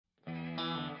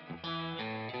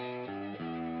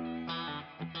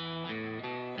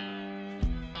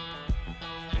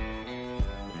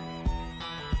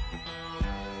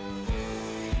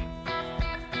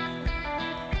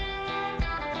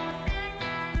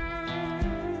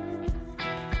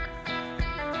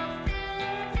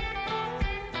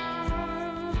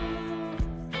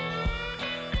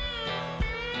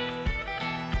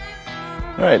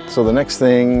All right, so the next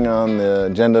thing on the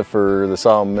agenda for the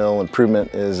sawmill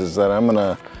improvement is that I'm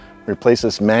gonna replace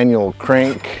this manual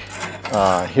crank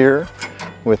here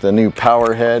with a new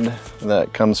Powerhead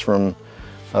that comes from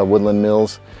Woodland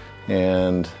Mills.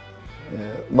 And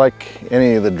like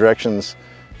any of the directions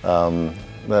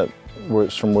that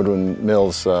was from Woodland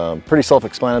Mills, pretty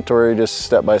self-explanatory, just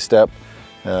step by step.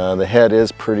 The head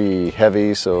is pretty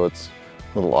heavy, so it's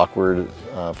a little awkward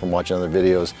from watching other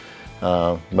videos.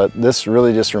 But this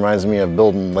really just reminds me of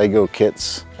building Lego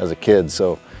kits as a kid,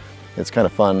 so it's kind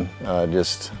of fun,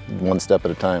 just one step at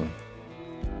a time.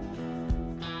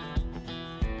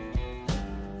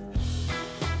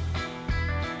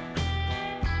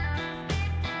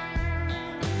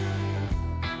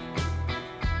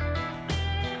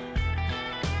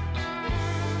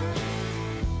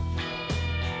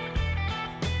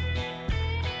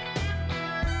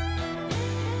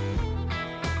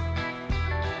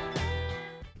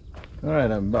 All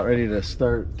right, I'm about ready to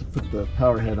start to put the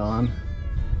Powerhead on.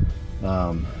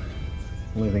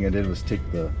 Only thing I did was take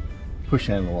the push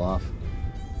handle off.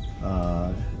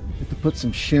 Have to put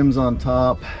some shims on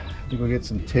top. I think we'll get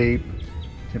some tape,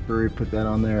 temporary, put that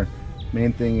on there.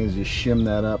 Main thing is you shim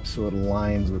that up so it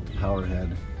aligns with the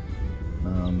Powerhead.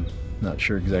 Not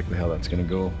sure exactly how that's going to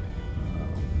go,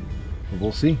 but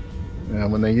we'll see.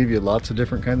 When they give you lots of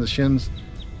different kinds of shims,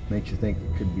 makes you think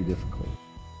it could be difficult.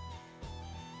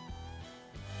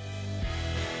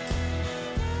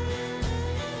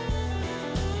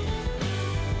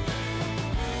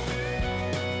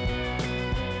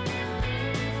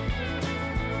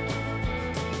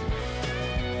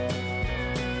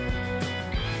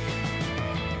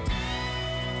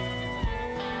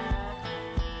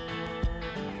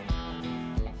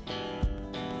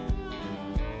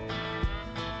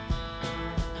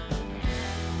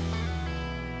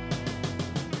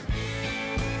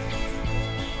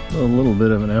 A little bit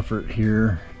of an effort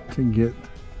here to get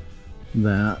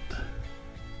that.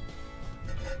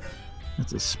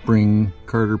 That's a spring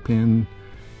Carter pin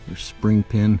or spring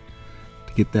pin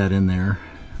to get that in there.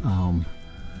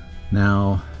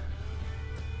 Now,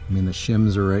 I mean, the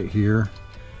shims are right here.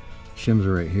 Shims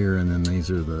are right here, and then these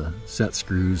are the set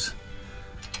screws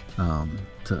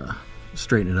to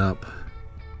straighten it up,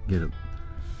 get it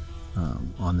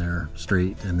on there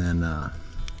straight, and then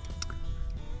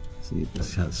see,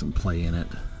 this has some play in it.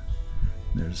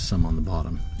 There's some on the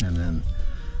bottom, and then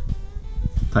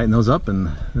tighten those up,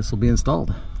 and this will be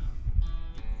installed.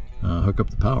 Hook up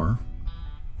the power.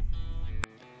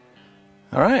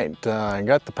 All right, I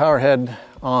got the Powerhead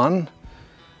on.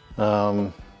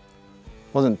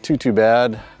 Wasn't too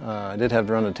bad. I did have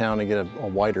to run to town to get a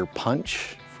wider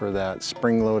punch for that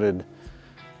spring-loaded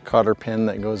cotter pin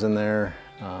that goes in there.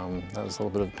 That was a little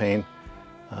bit of a pain.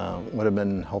 Would have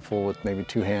been helpful with maybe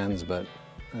two hands, but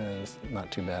it's not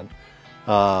too bad.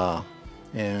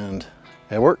 And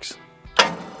it works.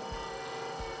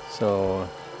 So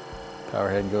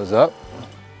Powerhead goes up,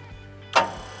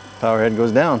 Powerhead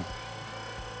goes down,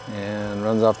 and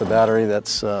runs off the battery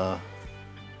that's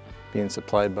being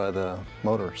supplied by the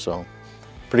motor. So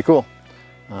pretty cool.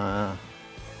 Let's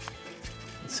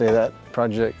say that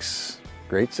project's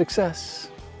great success.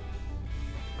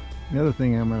 The other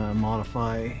thing I'm going to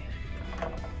modify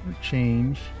or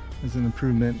change as an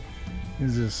improvement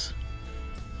is this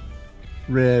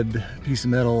red piece of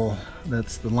metal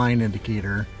that's the line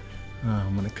indicator.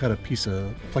 I'm going to cut a piece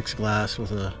of plexiglass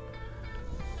with a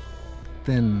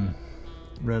thin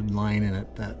red line in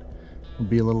it that will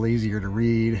be a little easier to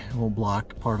read. It will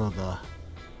block part of the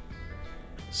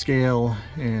scale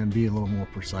and be a little more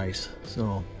precise.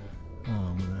 So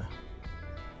I'm going to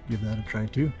give that a try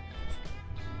too.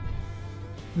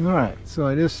 Alright, so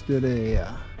I just did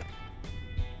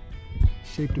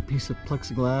shaped a piece of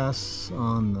plexiglass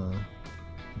on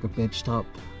like a benchtop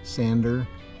sander.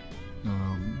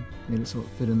 Made it so it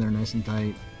fit in there nice and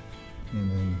tight,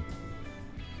 and then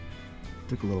it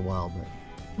took a little while, but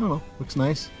I don't know, looks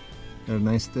nice. Got a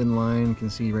nice thin line, you can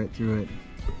see right through it.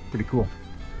 Pretty cool.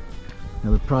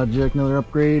 Another project, another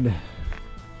upgrade.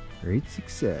 Great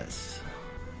success.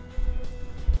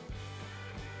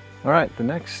 Alright, the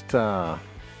next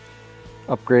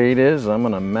upgrade is I'm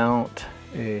going to mount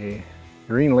a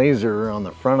green laser on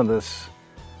the front of this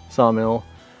sawmill.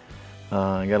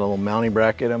 I got a little mounting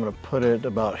bracket. I'm going to put it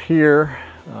about here,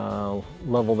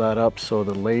 level that up so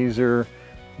the laser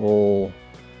will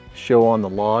show on the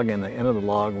log and the end of the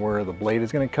log where the blade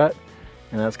is going to cut,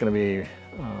 and that's going to be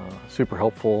super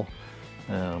helpful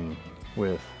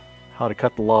with how to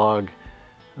cut the log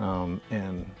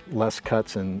and less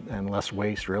cuts and less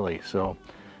waste, really. So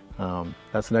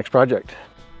that's the next project.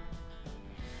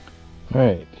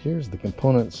 Alright, here's the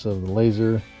components of the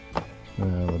laser.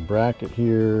 The bracket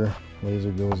here,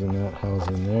 laser goes in that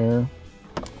housing there.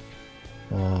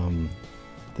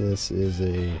 This is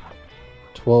a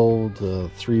 12 to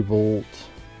 3 volt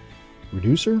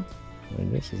reducer, I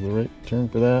guess is the right term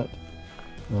for that.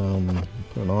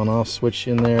 Put an on-off switch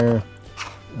in there,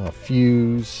 a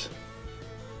fuse.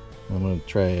 I'm going to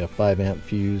try a 5 amp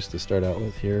fuse to start out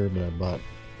with here, but I bought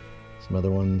some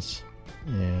other ones,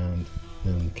 and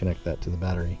then connect that to the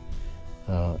battery.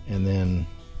 And then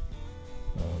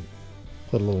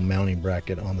put a little mounting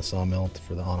bracket on the sawmill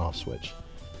for the on-off switch.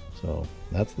 So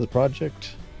that's the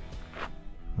project.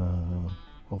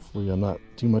 Hopefully I'm not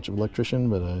too much of an electrician,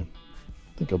 but I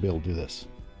think I'll be able to do this.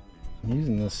 I'm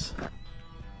using this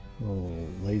little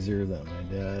laser that my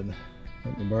dad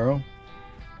let me borrow,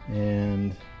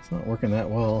 and it's not working that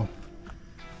well. I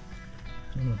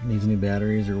don't know if it needs new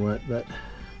batteries or what, but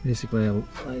basically I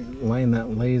line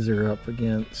that laser up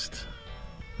against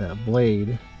that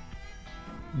blade.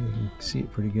 You can see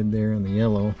it pretty good there in the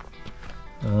yellow.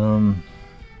 You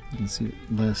can see it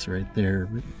less right there,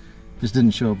 but just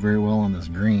didn't show up very well on this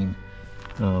green.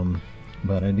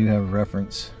 But I do have a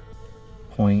reference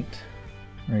point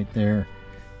right there,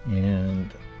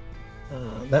 and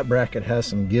that bracket has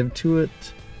some give to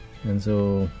it, and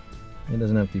so it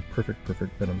doesn't have to be perfect,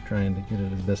 but I'm trying to get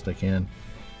it as best I can.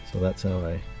 So that's how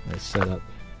I set up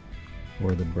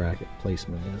where the bracket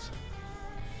placement is.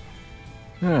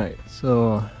 Alright,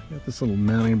 so I got this little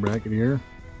mounting bracket here.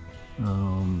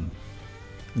 I'm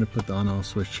going to put the on-off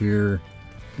switch here.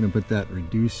 I'm going to put that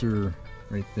reducer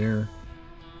right there.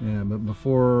 Yeah, but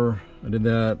before I did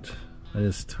that, I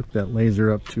just took that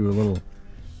laser up to a little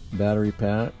battery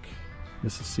pack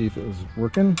just to see if it was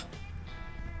working.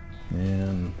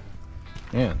 And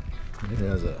man, it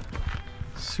has a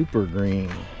super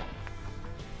green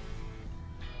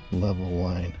level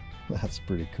line. That's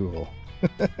pretty cool.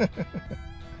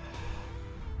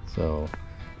 So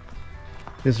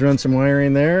just run some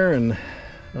wiring there and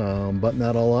button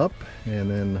that all up,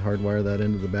 and then hardwire that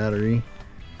into the battery,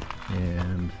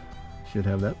 and should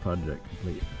have that project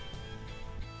complete.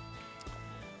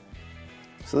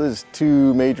 So there's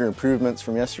two major improvements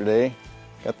from yesterday.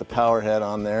 Got the Powerhead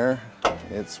on there,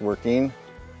 it's working.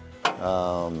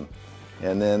 And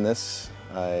then this,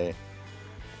 I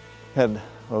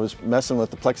was messing with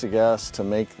the plexiglass to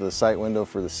make the sight window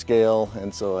for the scale,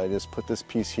 and so I just put this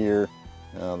piece here,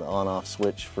 the on-off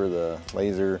switch for the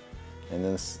laser, and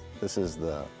this is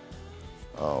the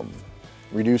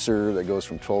reducer that goes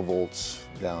from 12 volts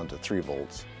down to 3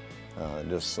 volts.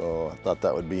 Just so I thought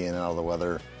that would be in and out of the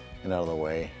weather and out of the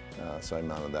way, so I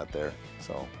mounted that there.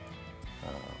 So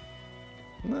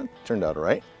that turned out all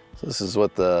right. So this is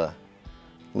what the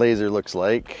laser looks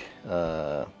like.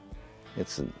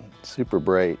 It's a super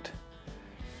bright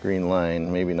green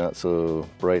line, maybe not so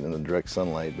bright in the direct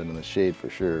sunlight, but in the shade for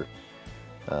sure.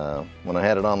 When I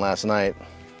had it on last night,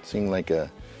 it seemed like a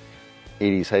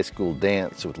 80s high school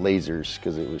dance with lasers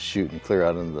because it was shooting clear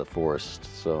out into the forest.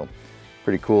 So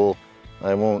pretty cool.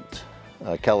 I won't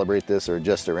calibrate this or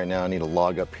adjust it right now. I need a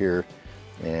log up here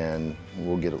and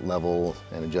we'll get it level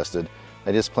and adjusted.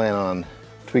 I just plan on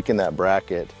tweaking that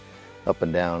bracket up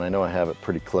and down. I know I have it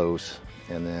pretty close,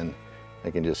 and then I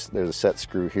can just, there's a set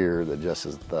screw here that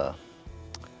adjusts the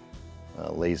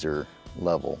laser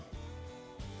level.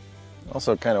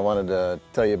 Also kind of wanted to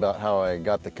tell you about how I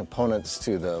got the components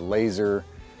to the laser.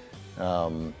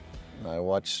 I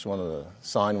watched one of the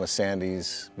Sawing with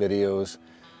Sandy's videos,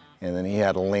 and then he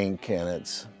had a link, and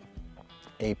it's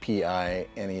apinex.com.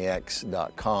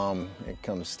 It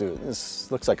comes through,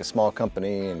 this looks like a small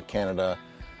company in Canada.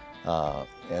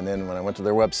 And then when I went to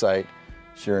their website,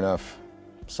 sure enough,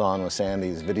 Sawing with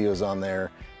Sandy's videos on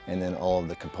there, and then all of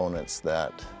the components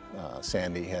that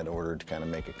Sandy had ordered to kind of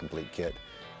make a complete kit.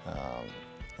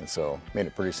 And so made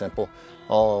it pretty simple.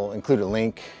 I'll include a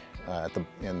link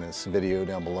in this video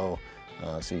down below,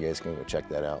 so you guys can go check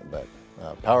that out. But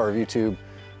power of YouTube,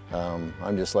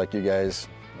 I'm just like you guys,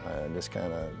 just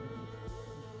kind of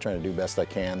trying to do best I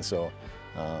can. So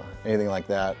anything like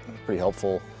that, pretty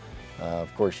helpful.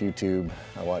 Of course, YouTube,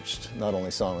 I watched not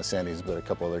only Sawing with Sandy's, but a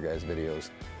couple other guys'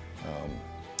 videos.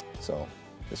 So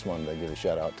just wanted to give a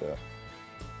shout out to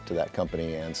that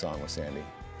company and Sawing with Sandy.